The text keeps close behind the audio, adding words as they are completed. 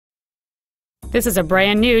This is a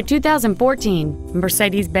brand new 2014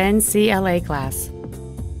 Mercedes-Benz CLA class.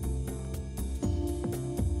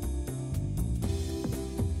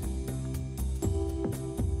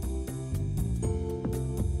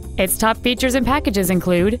 Its top features and packages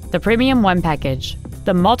include the Premium One package,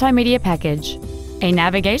 the Multimedia package, a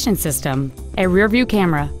navigation system, a rear-view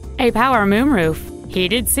camera, a power moonroof,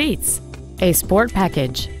 heated seats, a Sport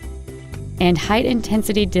package, and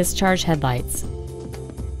high-intensity discharge headlights.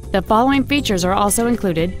 The following features are also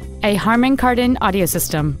included: a Harman Kardon audio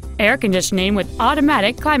system, air conditioning with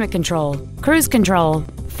automatic climate control, cruise control,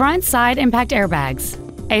 front side impact airbags,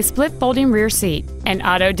 a split folding rear seat, an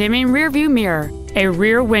auto-dimming rear-view mirror, a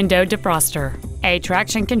rear window defroster, a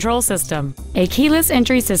traction control system, a keyless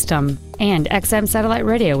entry system, and XM satellite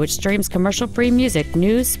radio which streams commercial-free music,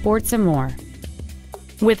 news, sports, and more.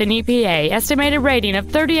 With an EPA estimated rating of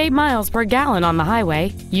 38 miles per gallon on the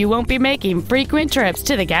highway, you won't be making frequent trips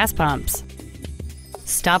to the gas pumps.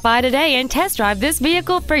 Stop by today and test drive this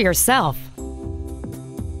vehicle for yourself.